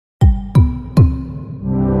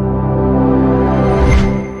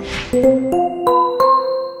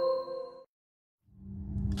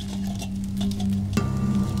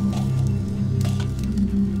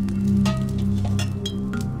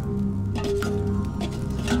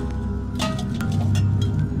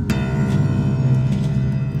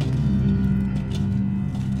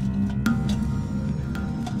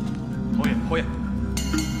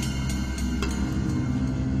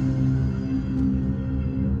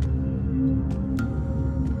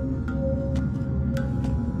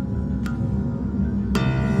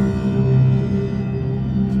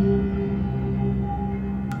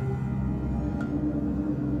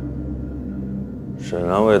沈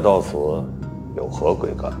员外到此有何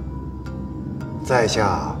贵干？在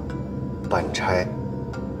下本差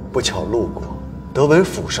不巧路过，得闻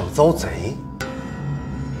府上遭贼，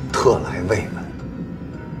特来慰问。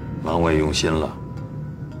郎卫用心了，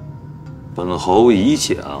本侯一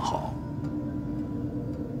切安好。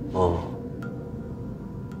哦，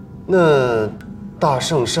那大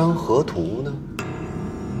圣山河图呢？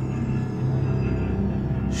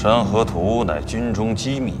山河图乃军中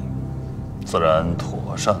机密，自然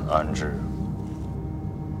妥善安置。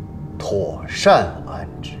妥善安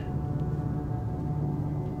置。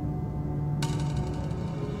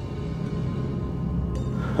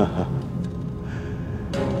哈哈，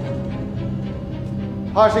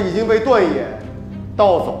怕是已经被段爷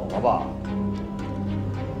盗走了吧？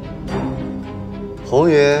侯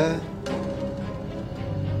爷，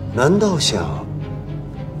难道想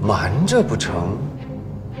瞒着不成？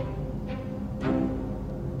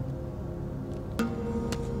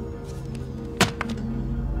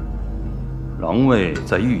郎卫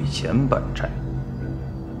在御前办差，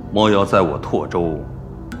莫要在我拓州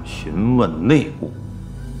询问内务。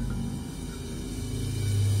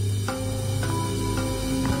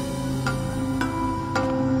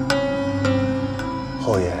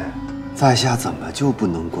侯爷，在下怎么就不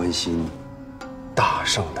能关心大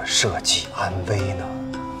圣的社稷安危呢？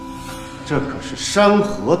这可是山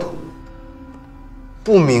河图，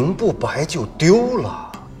不明不白就丢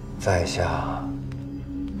了，在下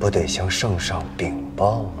不得向圣上禀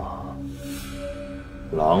报吗？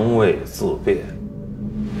郎卫自便。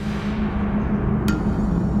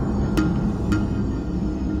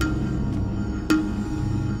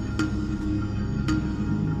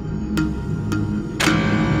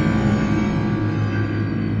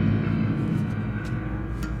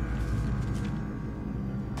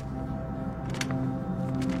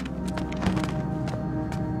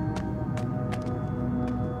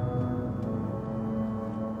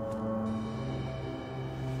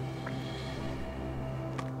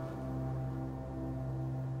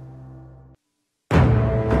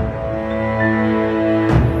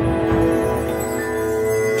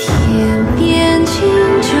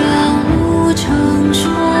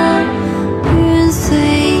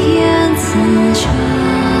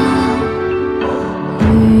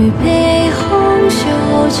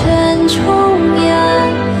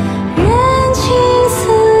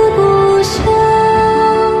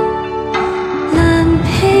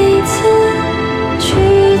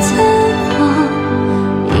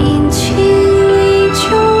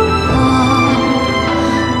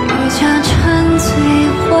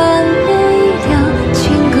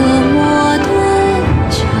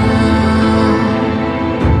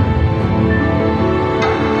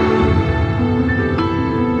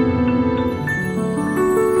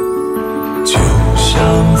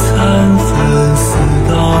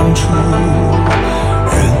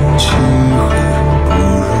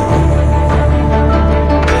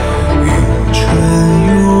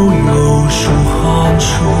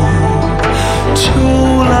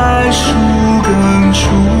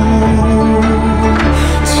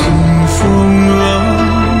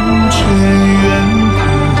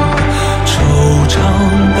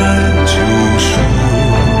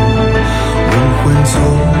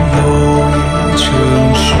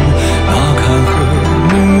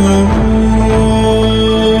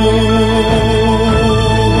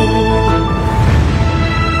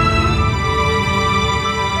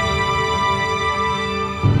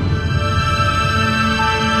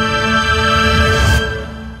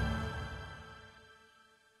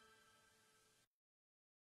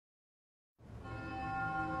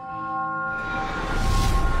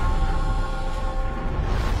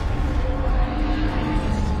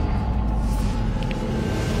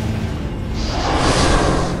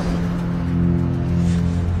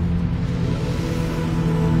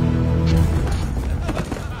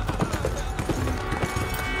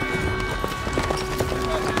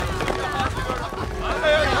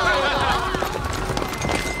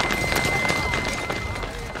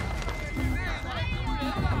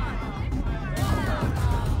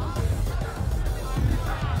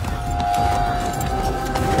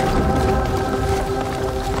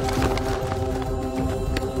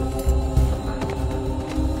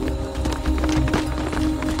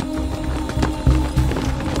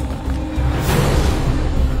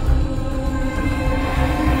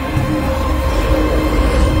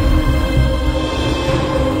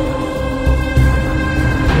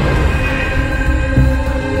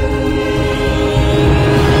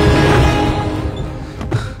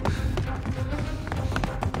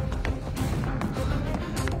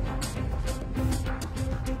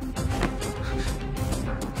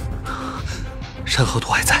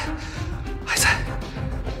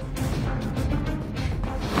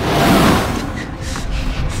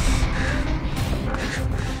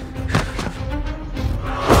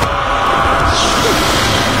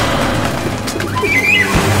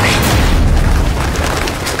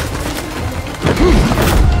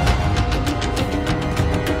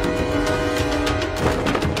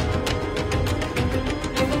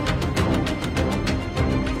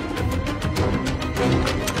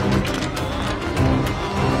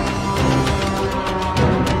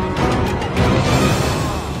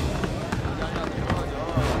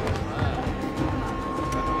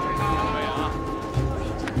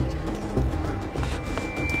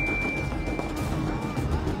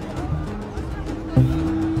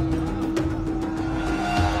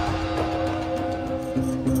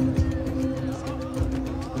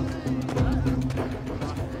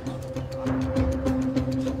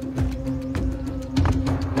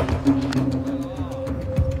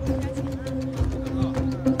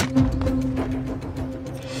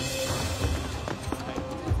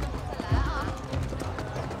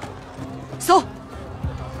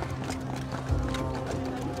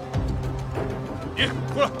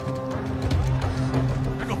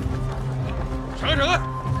闪开！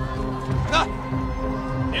看，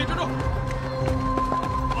你站住！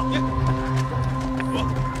好，你，走，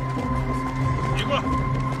你过来，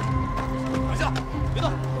躺下，别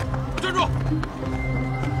动，站住！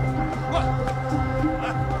过来，来，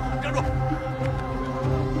站住！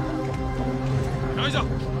想一想，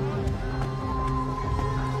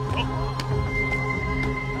走，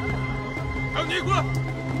还有你过来，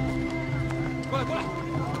过来，过来。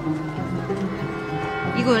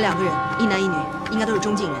 一共有2个人，一男一女，应该都是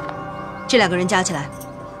中境人。这2个人加起来，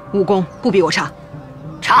武功不比我差。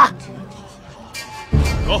查。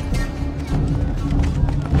走。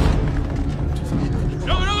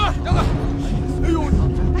让开，让开，让开！哎呦！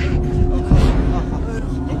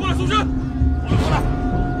都过来搜身！过来，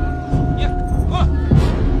你过来，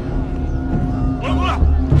过来，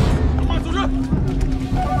过来搜身！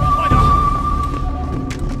快点！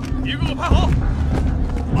一个个排好。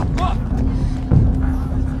过来。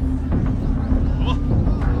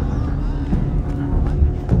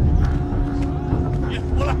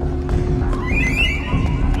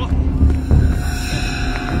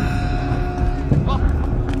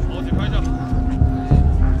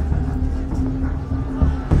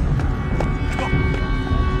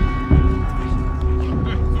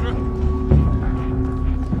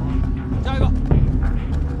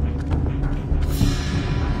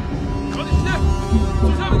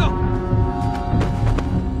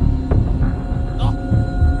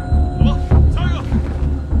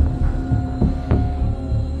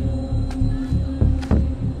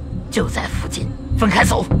 就在附近，分开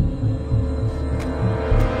走。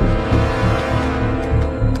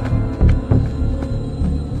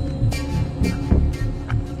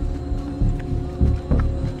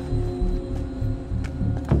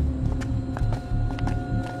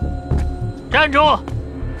站住！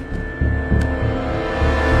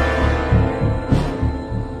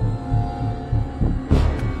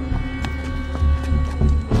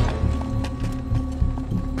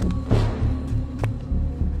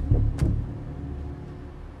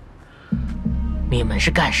你们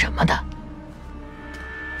是干什么的？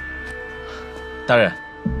大人，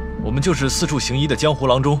我们就是四处行医的江湖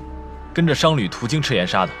郎中，跟着商旅途经赤岩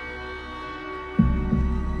沙的。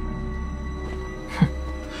哼！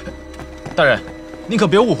大人，您可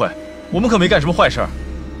别误会，我们可没干什么坏事儿。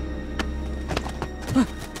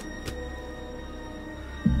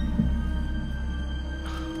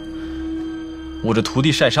我这徒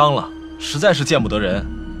弟晒伤了，实在是见不得人。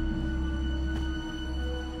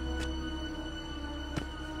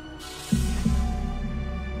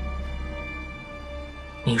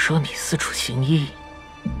 你说你四处行医，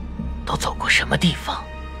都走过什么地方？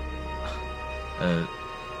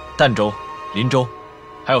儋州、林州，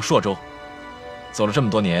还有朔州，走了这么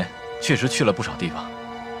多年，确实去了不少地方。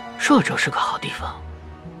朔州是个好地方，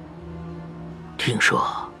听说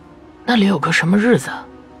那里有个什么日子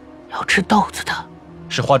要吃豆子的，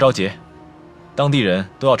是花朝节，当地人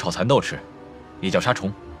都要炒蚕豆吃，也叫杀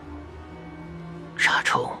虫。杀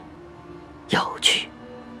虫，有趣。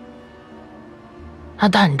 那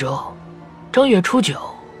儋州正月初9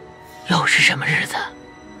又是什么日子？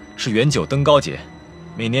是元九登高节，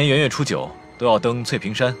每年元月初9都要登翠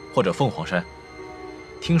屏山或者凤凰山。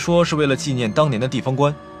听说是为了纪念当年的地方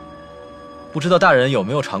官。不知道大人有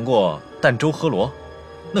没有尝过儋州喝螺？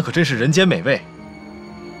那可真是人间美味。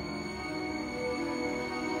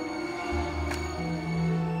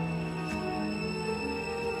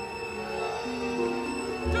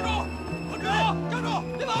站住！站住！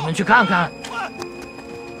别跑！你们去看看。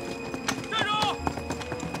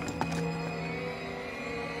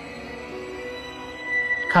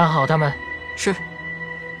 看好他们。是。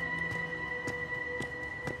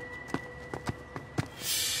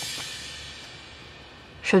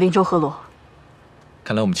是林州河罗。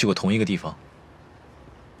看来我们去过同一个地方。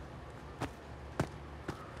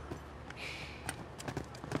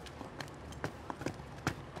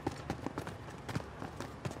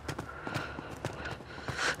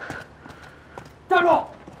站住！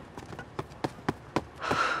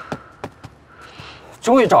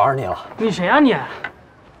终于找着你了。你谁啊你？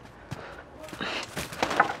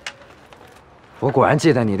 我果然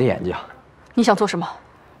记得你的眼睛。你想做什么？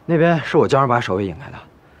那边是我叫人把守卫引开的。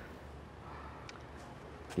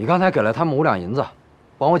你刚才给了他们5两银子，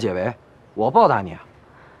帮我解围，我报答你啊。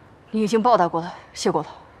你已经报答过了，谢过了。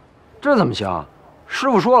这怎么行？师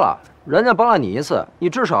傅说了，人家帮了你1次，你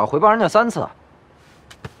至少要回报人家3次。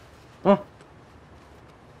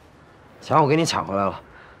钱我给你抢回来了。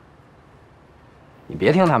你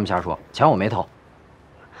别听他们瞎说，钱我没偷。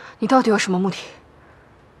你到底有什么目的？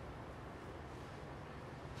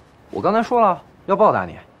 我刚才说了要报答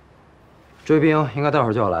你，追兵应该待会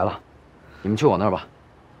儿就要来了。你们去我那儿吧，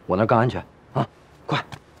我那儿更安全啊！快！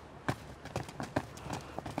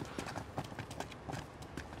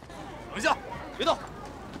等一下，别动，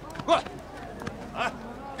过来，来，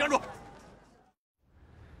站住！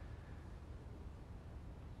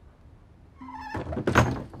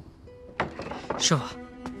师傅，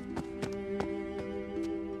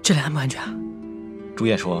这里安不安全啊？朱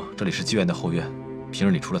燕说这里是妓院的后院，平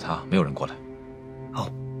日里除了她，没有人过来。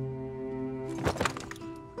哦。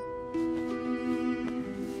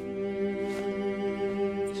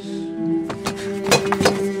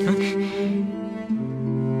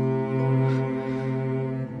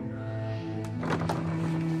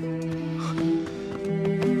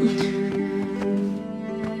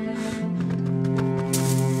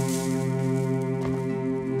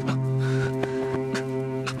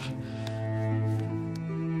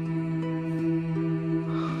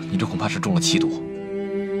你这恐怕是中了奇毒，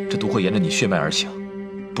这毒会沿着你血脉而行，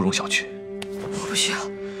不容小觑。我不需要。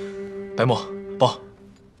白墨，包，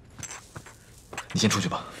你先出去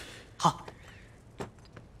吧。好。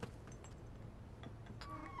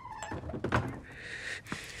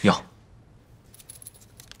药，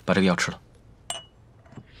把这个药吃了。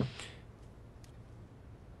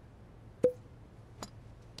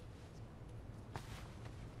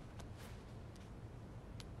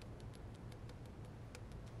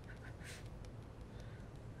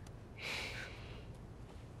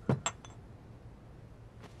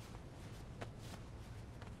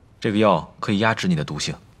这个药可以压制你的毒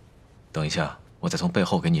性，等一下我再从背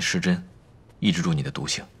后给你施针，抑制住你的毒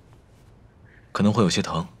性。可能会有些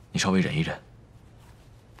疼，你稍微忍一忍。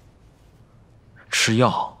吃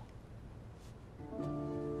药。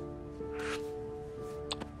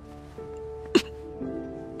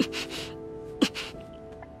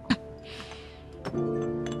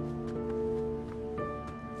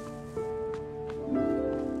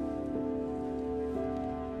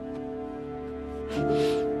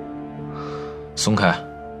松开。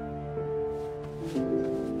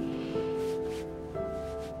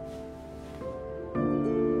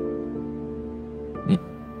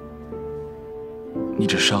你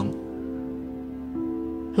这伤，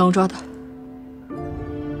狼抓的，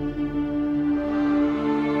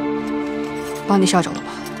把你吓着了吧？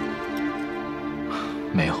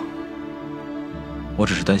没有，我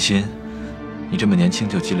只是担心，你这么年轻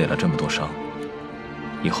就积累了这么多伤，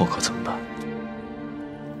以后可怎么办？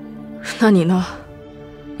那你呢？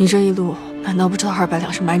你这一路难道不知道200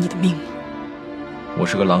两是买你的命吗？我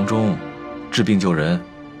是个郎中，治病救人，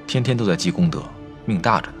天天都在积功德，命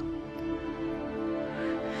大着呢。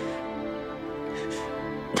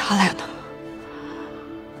他俩呢？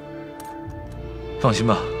放心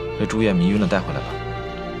吧，被朱燕迷晕了带回来了。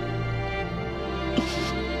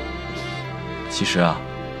其实啊，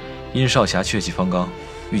殷少侠血气方刚，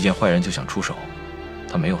遇见坏人就想出手，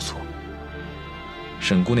他没有错。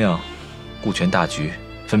沈姑娘顾全大局，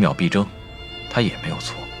分秒必争，她也没有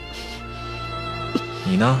错。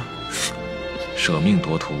你呢，舍命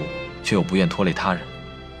夺图，却又不愿拖累他人，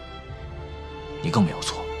你更没有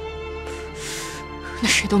错。那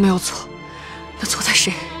谁都没有错，那错在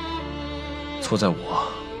谁？错在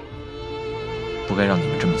我，不该让你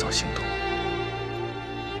们这么早行动。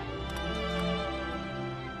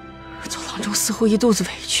做郎中似乎一肚子委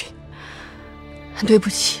屈，很对不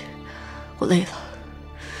起，我累了。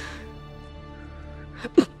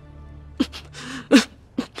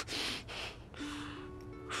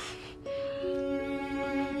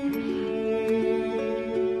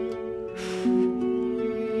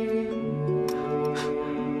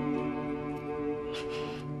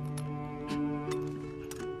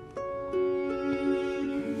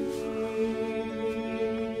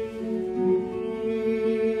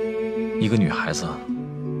一个女孩子，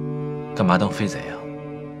干嘛当飞贼啊？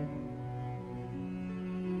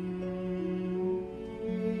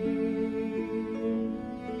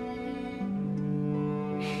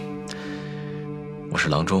我是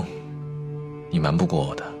郎中，你瞒不过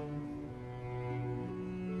我的。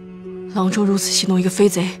郎中如此戏弄一个飞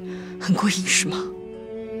贼，很过瘾是吗？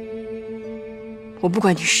我不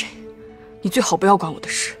管你是谁，你最好不要管我的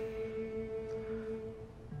事。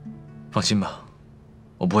放心吧，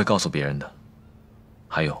我不会告诉别人的。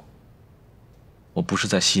还有，我不是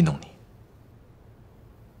在戏弄你，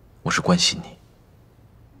我是关心你。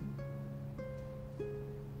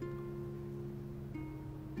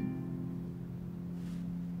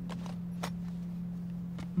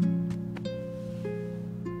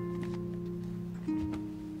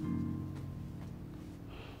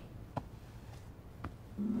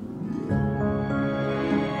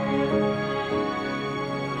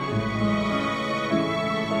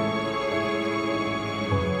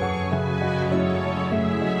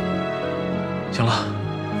停了，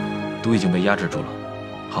毒已经被压制住了，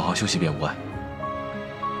好好休息便无碍。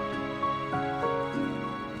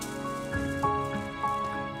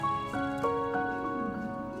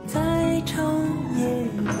在长夜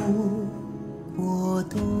不过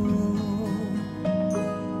冬，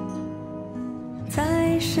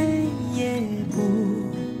在深夜不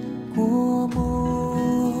过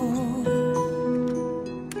梦，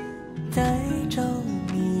在着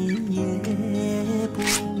迷也不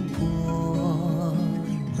过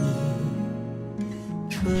你，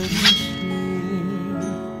春池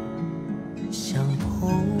相碰，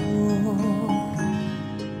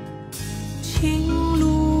情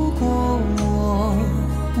路过我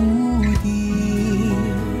无敌，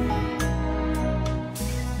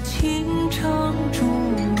情常驻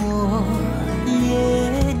我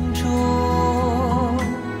眼中，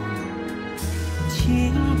请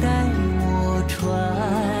带我穿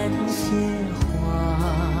些花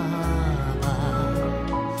吧，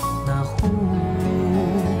那呼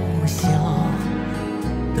啸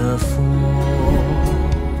的风，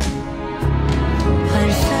蹒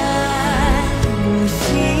跚无心，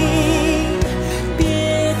别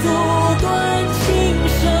阻断情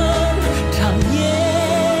深，长夜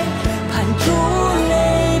盼珠泪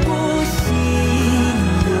不醒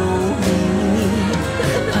有你，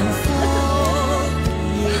盼风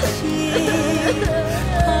也轻，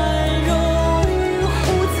盼容与湖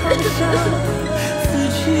苍山，此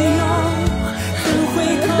去又怎回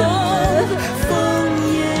头，风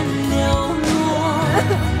烟寥落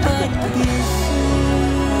半点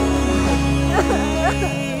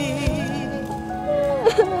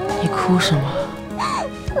你哭什么？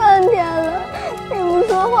 3天了，你不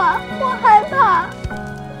说话，我害怕。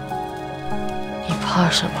你怕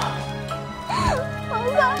什么？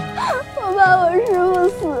我怕我师傅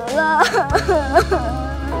死了。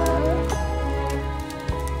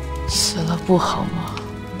死了不好吗？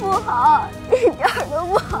不好，一点都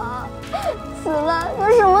不好。死了就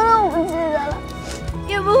什么都不记得了，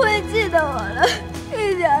也不会记得我了，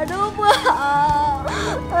一点都不好。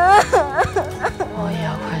我也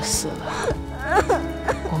要快死了。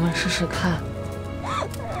我们试试看，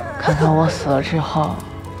看看我死了之后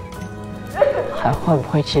还会不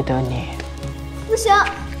会记得你。不行，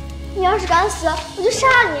你要是敢死，我就杀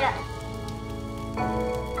你。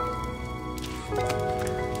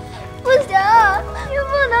不行，你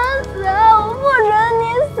不能死，我不准你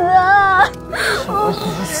死。我不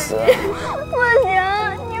死。不行，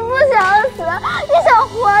你不想死，你想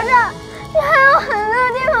活着，你还有很多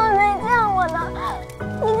地方没见过呢。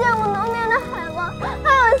你见过东边的海吗？还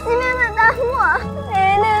有西边的大漠。你一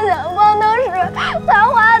定想光头石、采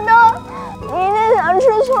花豆，你一定想吃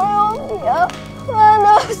葱油饼、豌豆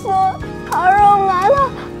酥、烤肉馒头、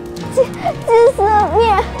鸡丝面，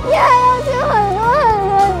你还要去很多很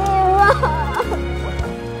多地方。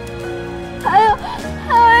还有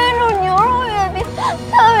一种牛肉月饼，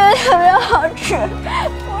特别好吃，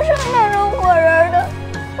不是那种果仁的，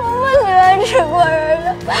我不喜欢吃果仁的，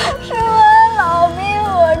是我的老逼我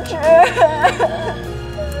吃。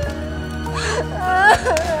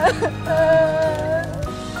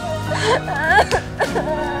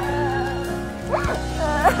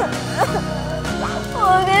我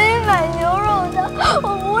给你买牛肉的，我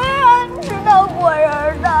不会让你吃到果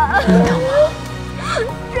仁的。真的吗？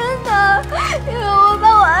真的，因为我把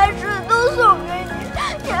我爱吃的都送给你，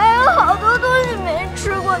你还有好多东西没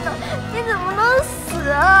吃过呢，你怎么能死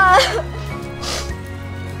啊？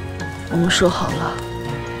我们说好了，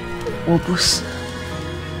我不死，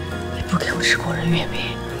你不给我吃果仁月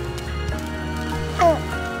饼。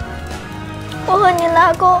我和你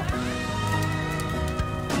拉钩。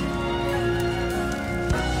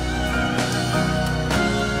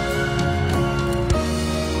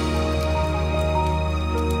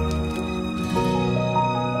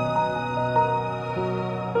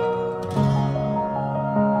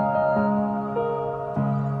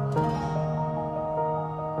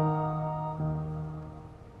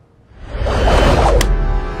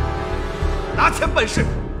拿钱办事，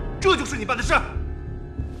这就是你办的事。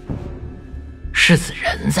世子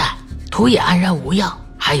人在，徒也安然无恙，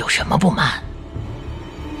还有什么不满？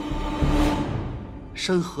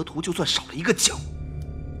山河图就算少了一个角，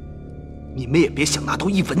你们也别想拿到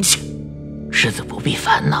1文钱。世子不必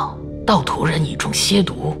烦恼，盗图人以中蝎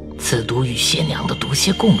毒，此毒与蝎娘的毒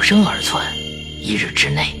蝎共生而存，1日之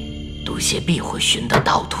内，毒蝎必会寻得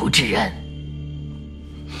盗图之人。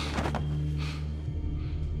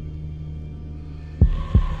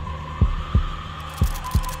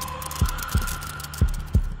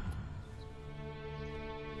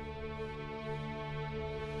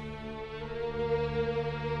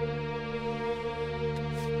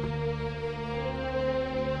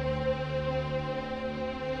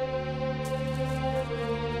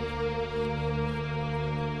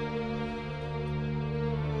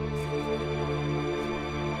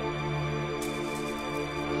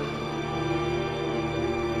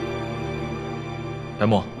白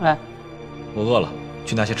墨，哎，我饿了，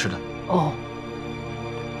去拿些吃的。哦。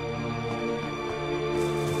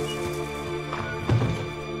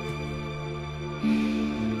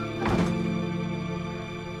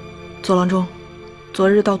左郎中，昨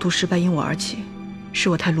日盗图失败因我而起，是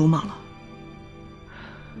我太鲁莽了。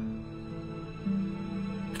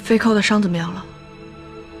飞寇的伤怎么样了？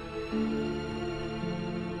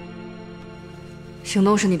行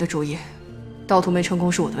动是你的主意，盗图没成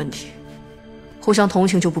功是我的问题，互相同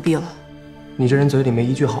情就不必了。你这人嘴里没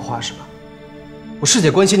一句好话是吧？我师姐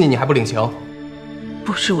关心你，你还不领情？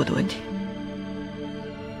不是我的问题，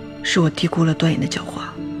是我低估了段隐的狡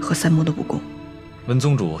猾和三魔的武功。文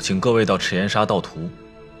宗主请各位到赤岩沙盗图，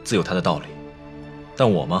自有他的道理。但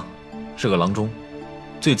我嘛，是个郎中，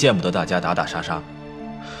最见不得大家打打杀杀。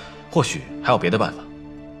或许还有别的办法。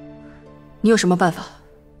你有什么办法？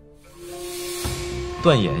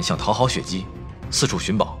段隐想讨好雪姬，四处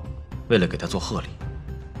寻宝，为了给他做贺礼，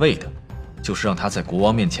为的就是让他在国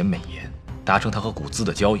王面前美言，达成他和古兹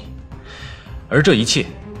的交易。而这一切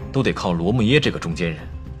都得靠罗木耶这个中间人。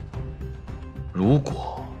如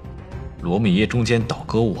果罗木耶中间倒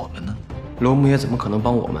戈我们呢？罗木耶怎么可能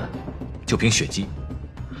帮我们？就凭雪姬，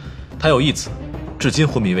他有一子，至今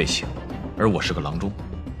昏迷未醒，而我是个郎中，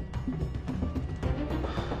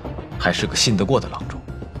还是个信得过的郎中。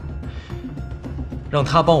让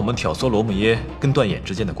他帮我们挑唆罗木耶跟段隐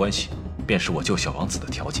之间的关系，便是我救小王子的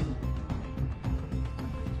条件。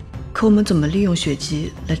可我们怎么利用雪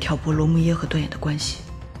姬来挑拨罗木耶和段隐的关系？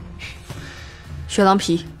雪狼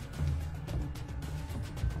皮。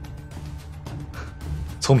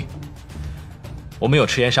聪明。我们有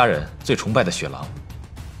赤岩沙人最崇拜的雪狼。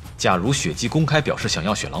假如雪姬公开表示想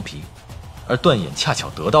要雪狼皮，而段隐恰巧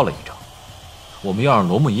得到了一张，我们要让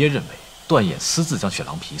罗木耶认为段隐私自将雪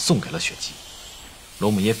狼皮送给了雪姬，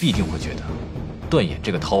罗木耶必定会觉得段隐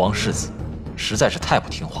这个逃亡世子实在是太不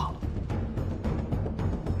听话了。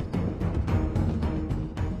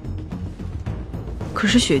可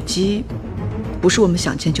是雪姬不是我们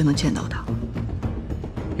想见就能见到的。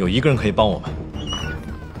有一个人可以帮我们。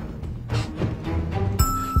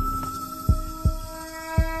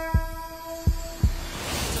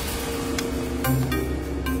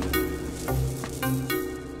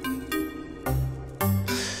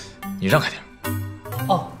你让开点。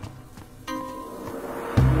哦。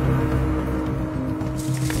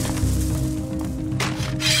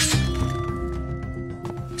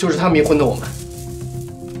就是他迷昏的我们。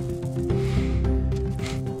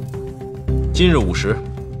今日午时，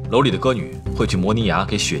楼里的歌女会去摩尼崖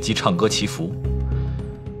给雪姬唱歌祈福。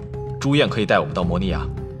朱燕可以带我们到摩尼崖。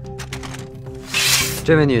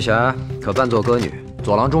这位女侠可扮作歌女，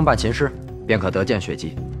左郎中扮琴师，便可得见雪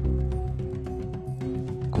姬。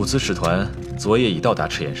古兹使团昨夜已到达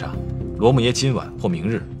赤岩沙，罗木耶今晚或明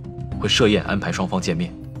日会设宴安排双方见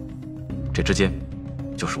面，这之间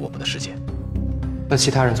就是我们的时间。那其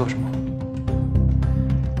他人做什么？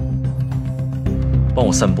帮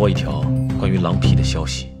我散播一条关于狼皮的消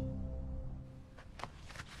息。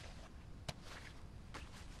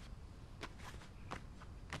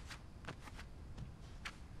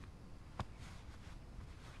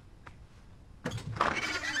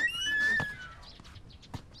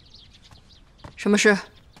什么事？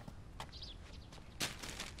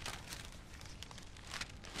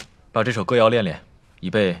把这首歌谣练练，以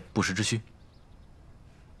备不时之需。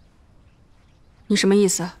你什么意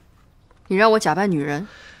思？你让我假扮女人？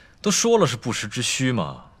都说了是不时之需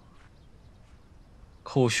嘛。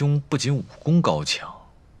寇兄不仅武功高强，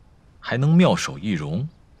还能妙手易容，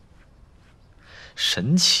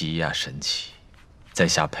神奇呀神奇！在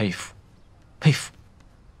下佩服，佩服。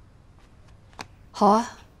好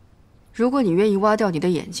啊。如果你愿意挖掉你的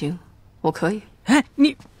眼睛，我可以。哎，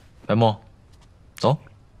你，白墨，走。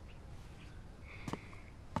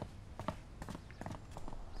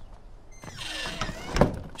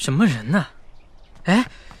什么人呢？哎，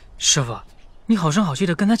师傅，你好声好气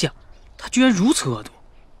的跟他讲，他居然如此恶毒。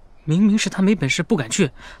明明是他没本事不敢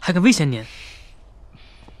去，还敢威胁您。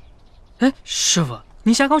哎，师傅，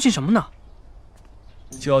您瞎高兴什么呢？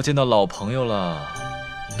就要见到老朋友了。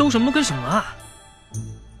都什么跟什么啊？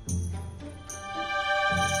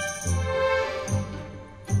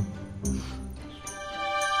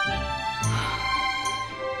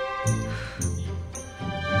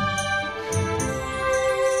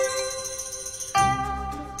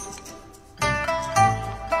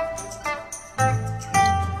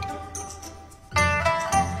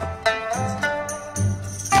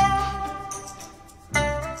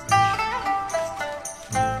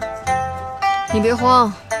你别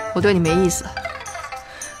慌，我对你没意思。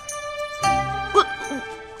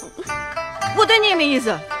我对你也没意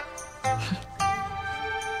思。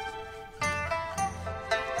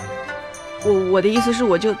我的意思是，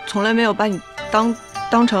我就从来没有把你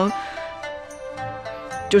当成，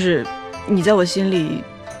就是你在我心里，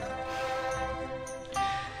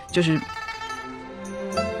就是。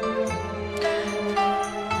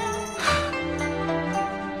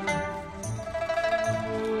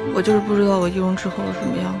我就是不知道我易容之后是什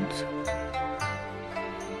么样子。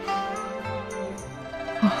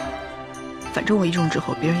反正我易容之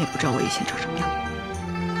后，别人也不知道我以前长什么样。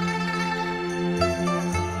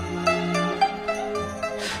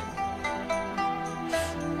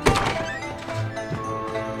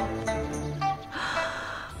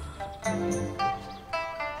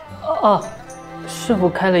师傅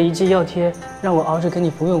开了一剂药贴，让我熬着给你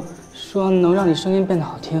服用，说能让你声音变得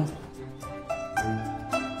好听。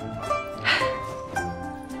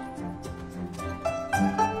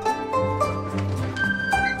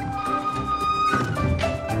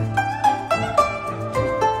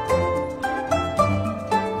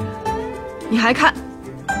你还看？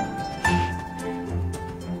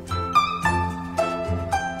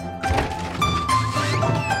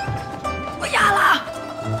我哑了，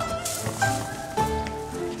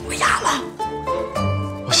我哑了，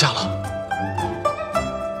我下了。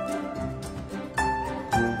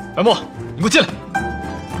白墨，你给我进来！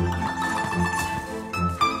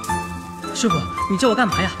师傅，你叫我干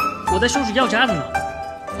嘛呀？我在收拾药渣子呢。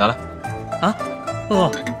拿来。啊？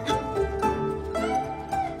不。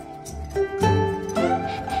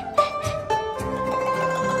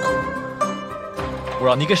我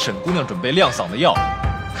让你给沈姑娘准备亮嗓的药，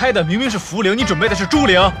开的明明是茯苓，你准备的是猪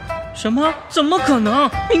苓。什么？怎么可能？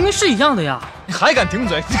明明是一样的呀！你还敢顶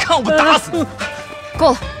嘴？你看我不打死你！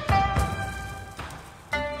够了，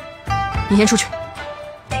你先出去。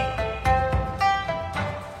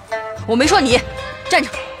我没说你，站着。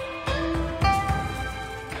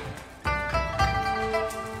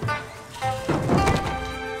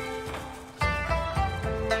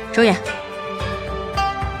睁眼。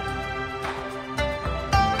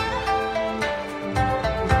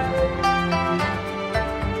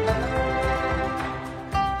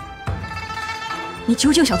你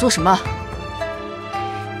究竟想做什么？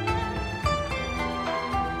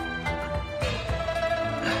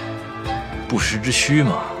不时之需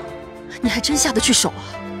嘛。你还真下得去手啊？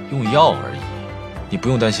用药而已，你不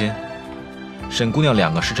用担心。沈姑娘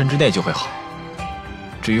2个时辰之内就会好。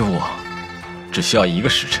至于我，只需要1个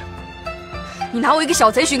时辰。你拿我一个小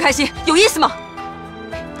贼寻开心，有意思吗？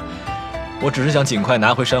我只是想尽快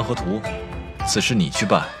拿回山河图，此事你去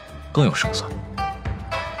办，更有胜算。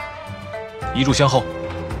一炷香后，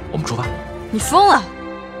我们出发。你疯了！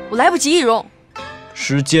我来不及易容。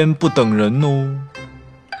时间不等人哦。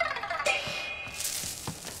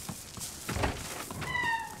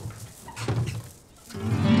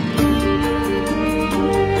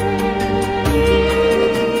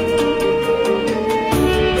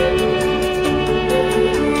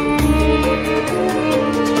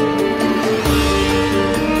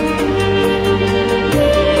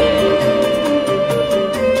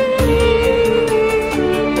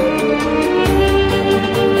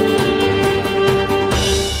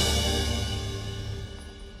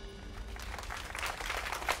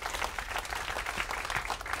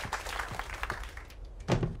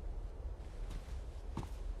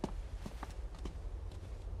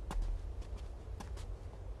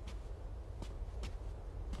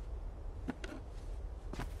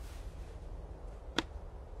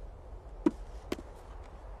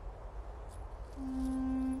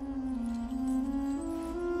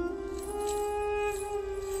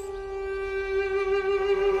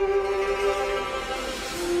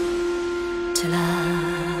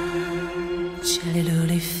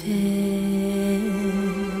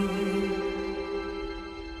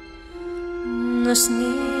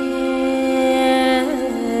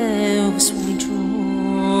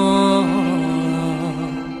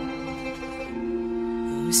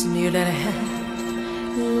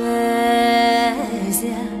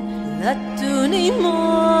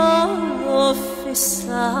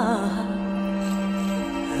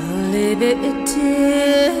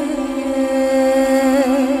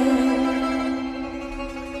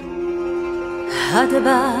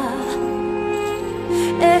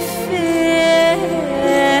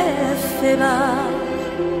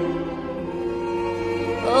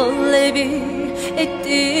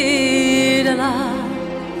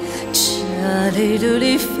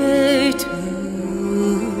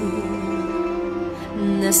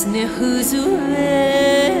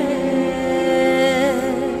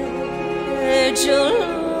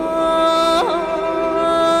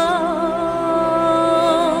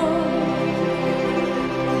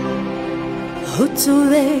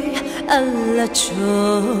alla ciò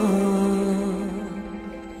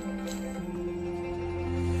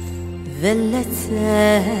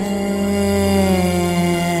bellezza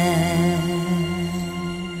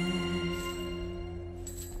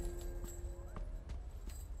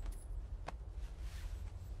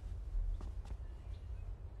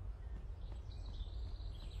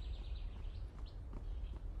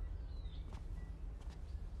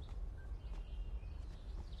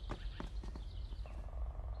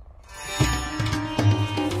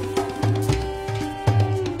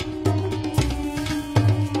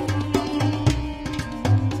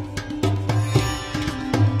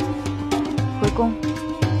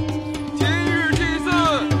今日祭祀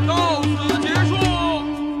到此结束。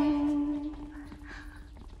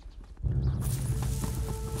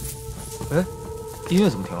哎，音乐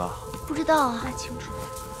怎么停了？不知道啊，清楚。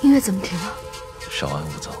音乐怎么停了？稍安勿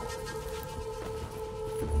躁。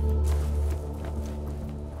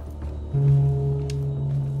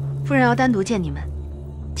夫人要单独见你们，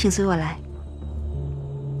请随我来。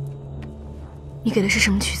你给的是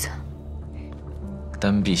什么曲子？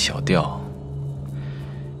单臂小调。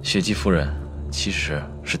血姬夫人其实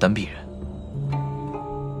是单臂人。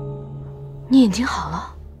你眼睛好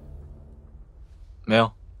了？没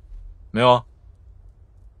有，没有啊。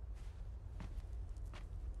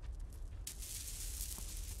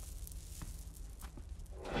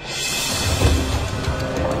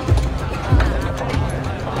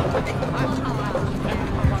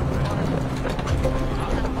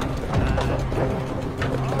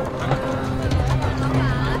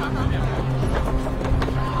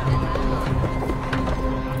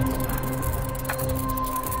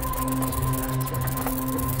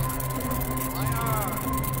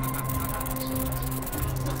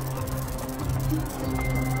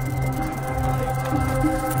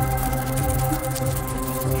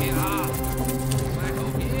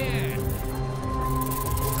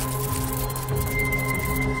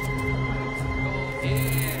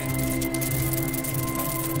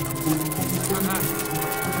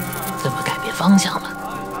怎么改变方向了？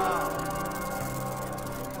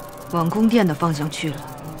往宫殿的方向去了。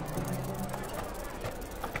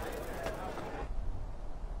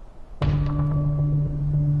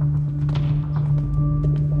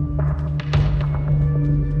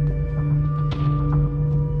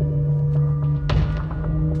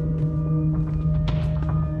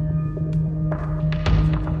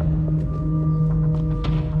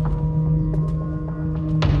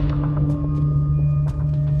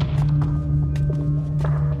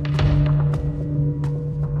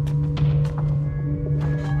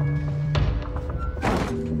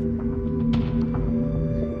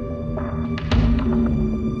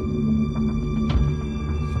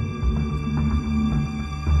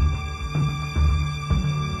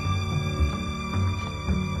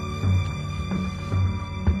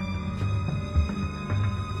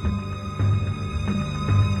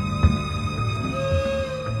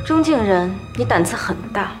中境人，你胆子很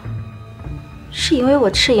大，是因为我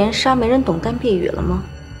赤岩沙没人懂单臂语了吗？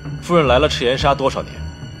夫人来了赤岩沙多少年，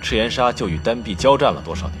赤岩沙就与单臂交战了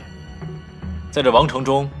多少年。在这王城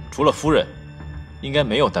中，除了夫人，应该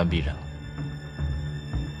没有单臂人了。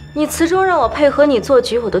你词中让我配合你做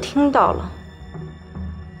局，我都听到了。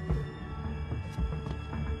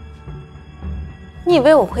你以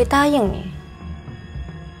为我会答应你？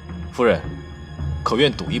夫人，可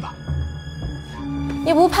愿赌一把？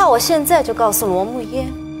你不怕我现在就告诉罗木耶？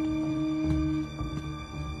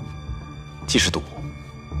既是赌，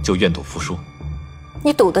就愿赌服输。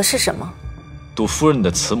你赌的是什么？赌夫人的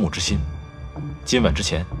慈母之心。今晚之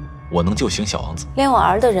前，我能救醒小王子。连我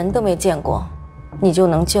儿的人都没见过，你就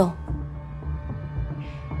能救？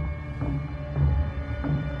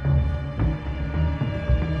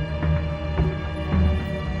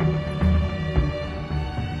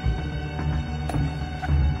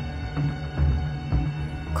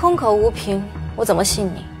空口无凭，我怎么信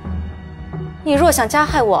你？你若想加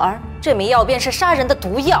害我儿，这枚药便是杀人的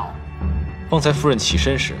毒药。方才夫人起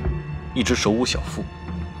身时，一直手捂小腹，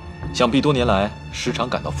想必多年来时常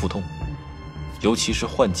感到腹痛，尤其是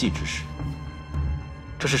换季之时。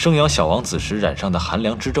这是生养小王子时染上的寒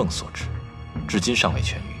凉之症所致，至今尚未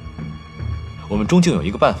痊愈。我们终竟有一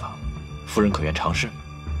个办法，夫人可愿尝试？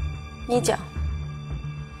你讲。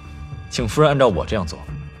请夫人按照我这样做。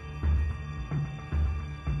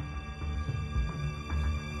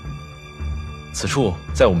此处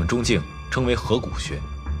在我们中境称为合谷穴，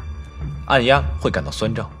按压会感到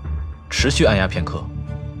酸胀，持续按压片刻，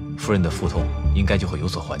夫人的腹痛应该就会有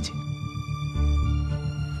所缓解。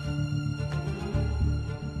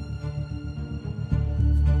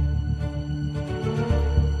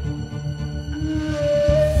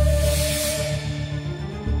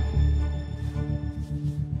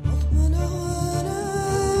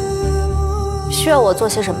需要我做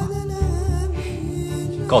些什么？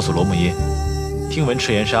告诉罗木耶，听闻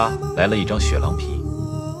赤岩沙来了一张雪狼皮，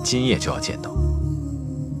今夜就要见到。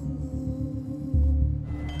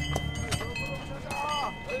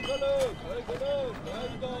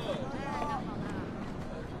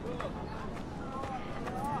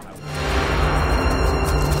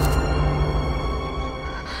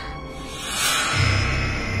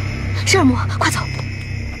十二魔，快走！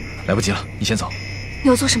来不及了，你先走。你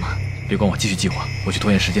要做什么？别管我，继续计划。我去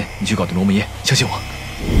拖延时间，你去搞定罗木耶，相信我。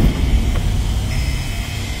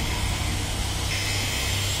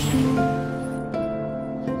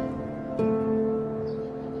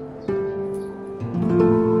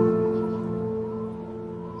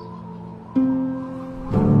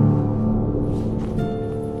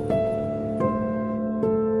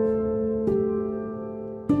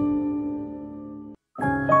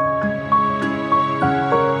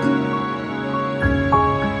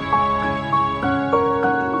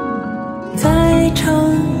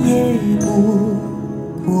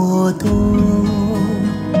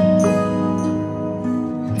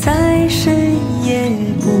再深也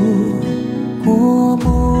不过